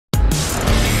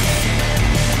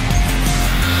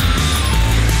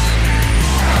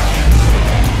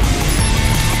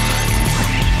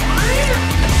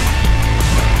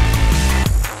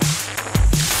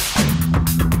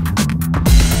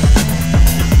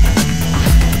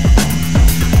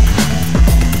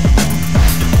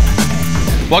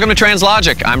Welcome to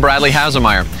TRANSLOGIC. I'm Bradley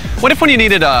Hasemeyer. What if when you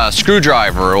needed a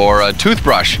screwdriver or a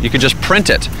toothbrush, you could just print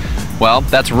it? Well,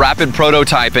 that's rapid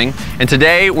prototyping, and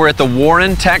today we're at the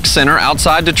Warren Tech Center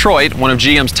outside Detroit, one of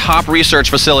GM's top research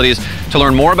facilities, to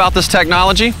learn more about this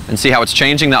technology and see how it's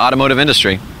changing the automotive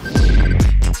industry.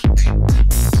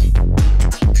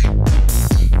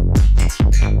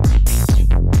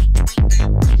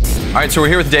 All right, so we're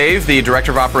here with Dave, the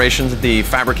Director of Operations at the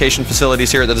fabrication facilities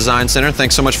here at the Design Center.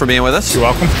 Thanks so much for being with us. You're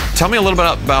welcome. Tell me a little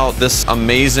bit about this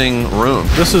amazing room.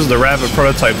 This is the rapid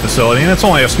prototype facility, and it's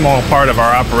only a small part of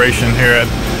our operation here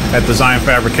at Design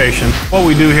Fabrication. What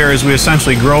we do here is we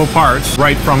essentially grow parts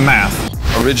right from math.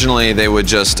 Originally, they would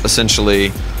just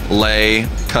essentially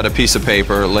cut a piece of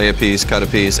paper, lay a piece, cut a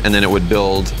piece, and then it would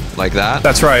build like that?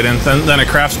 That's right, and then a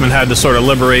craftsman had to sort of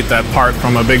liberate that part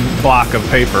from a big block of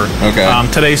paper. Okay.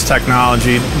 Today's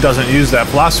technology doesn't use that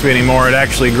philosophy anymore. It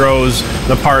actually grows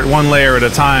the part one layer at a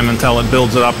time until it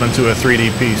builds it up into a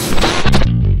 3D piece.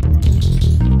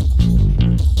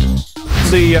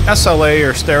 The SLA,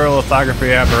 or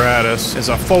stereolithography apparatus, is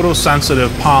a photosensitive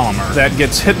polymer that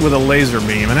gets hit with a laser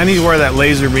beam, and anywhere that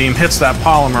laser beam hits that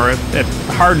polymer, it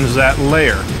hardens that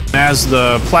layer. As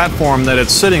the platform that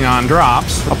it's sitting on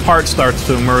drops, a part starts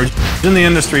to emerge. In the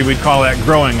industry, we'd call that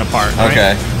growing a part. Right?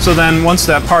 Okay. So then once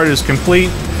that part is complete,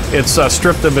 it's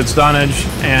stripped of its dunnage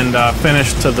and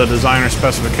finished to the designer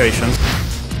specifications.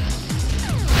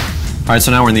 All right,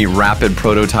 so now we're in the rapid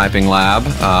prototyping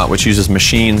lab, which uses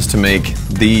machines to make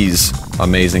these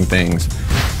amazing things.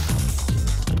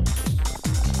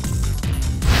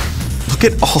 Look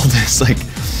at all this, like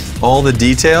all the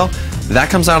detail. That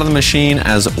comes out of the machine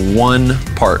as one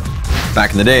part.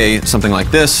 Back in the day, something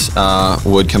like this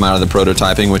would come out of the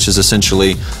prototyping, which is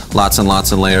essentially lots and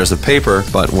lots of layers of paper.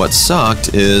 But what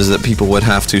sucked is that people would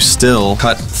have to still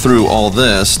cut through all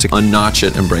this to unnotch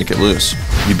it and break it loose.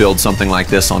 You build something like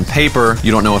this on paper,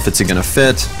 you don't know if it's gonna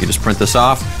fit, you just print this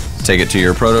off, take it to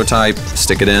your prototype,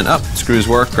 stick it in, screws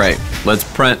work, great. Let's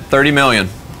print 30 million,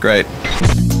 great.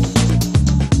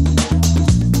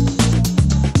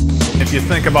 If you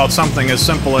think about something as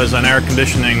simple as an air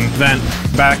conditioning vent,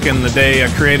 back in the day a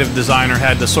creative designer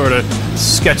had to sort of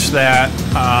sketch that,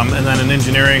 and then an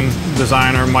engineering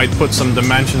designer might put some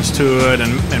dimensions to it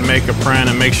and make a print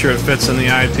and make sure it fits in the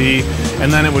IP,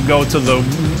 and then it would go to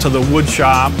the wood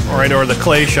shop, right, or the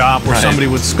clay shop where somebody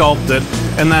would sculpt it,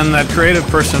 and then that creative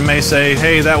person may say,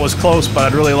 hey, that was close, but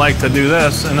I'd really like to do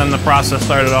this, and then the process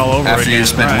started all over again. After you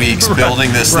spent weeks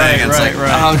building this thing, it's like,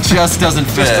 oh, it just doesn't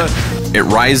fit. It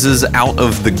rises out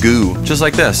of the goo, just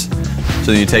like this.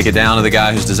 So then you take it down to the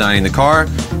guy who's designing the car,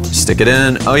 stick it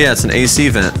in. Oh yeah, it's an AC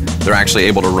vent. They're actually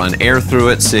able to run air through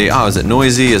it, see, oh, is it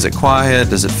noisy? Is it quiet?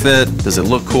 Does it fit? Does it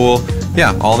look cool?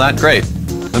 Yeah, all that, great.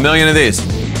 1 million of these.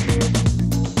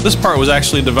 This part was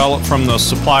actually developed from the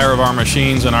supplier of our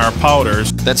machines and our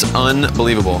powders. That's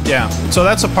unbelievable. Yeah, so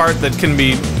that's a part that can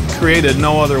be created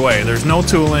no other way. There's no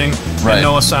tooling and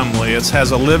no assembly. It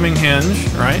has a living hinge,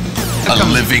 right? A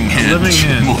living hinge. A living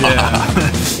hinge, yeah.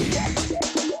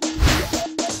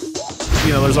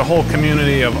 You know, there's a whole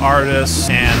community of artists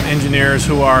and engineers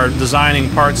who are designing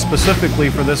parts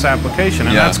specifically for this application,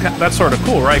 and that's sort of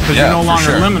cool, right? Because you're no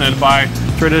longer limited by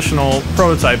traditional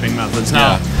prototyping methods.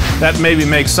 Now, that maybe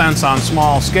makes sense on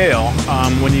small scale.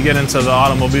 When you get into the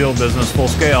automobile business full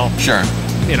scale,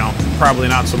 you know, probably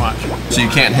not so much. So you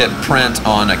can't hit print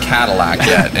on a Cadillac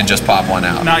yet and just pop one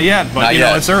out? Not yet, but you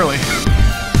know, it's early.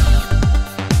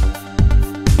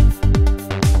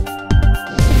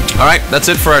 All right, that's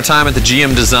it for our time at the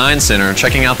GM Design Center,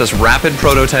 checking out this rapid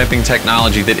prototyping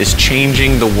technology that is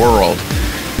changing the world,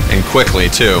 and quickly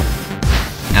too.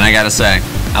 And I gotta say,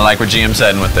 I like where GM's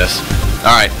heading with this.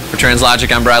 All right, for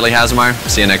TRANSLOGIC, I'm Bradley Hasemeyer.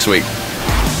 See you next week.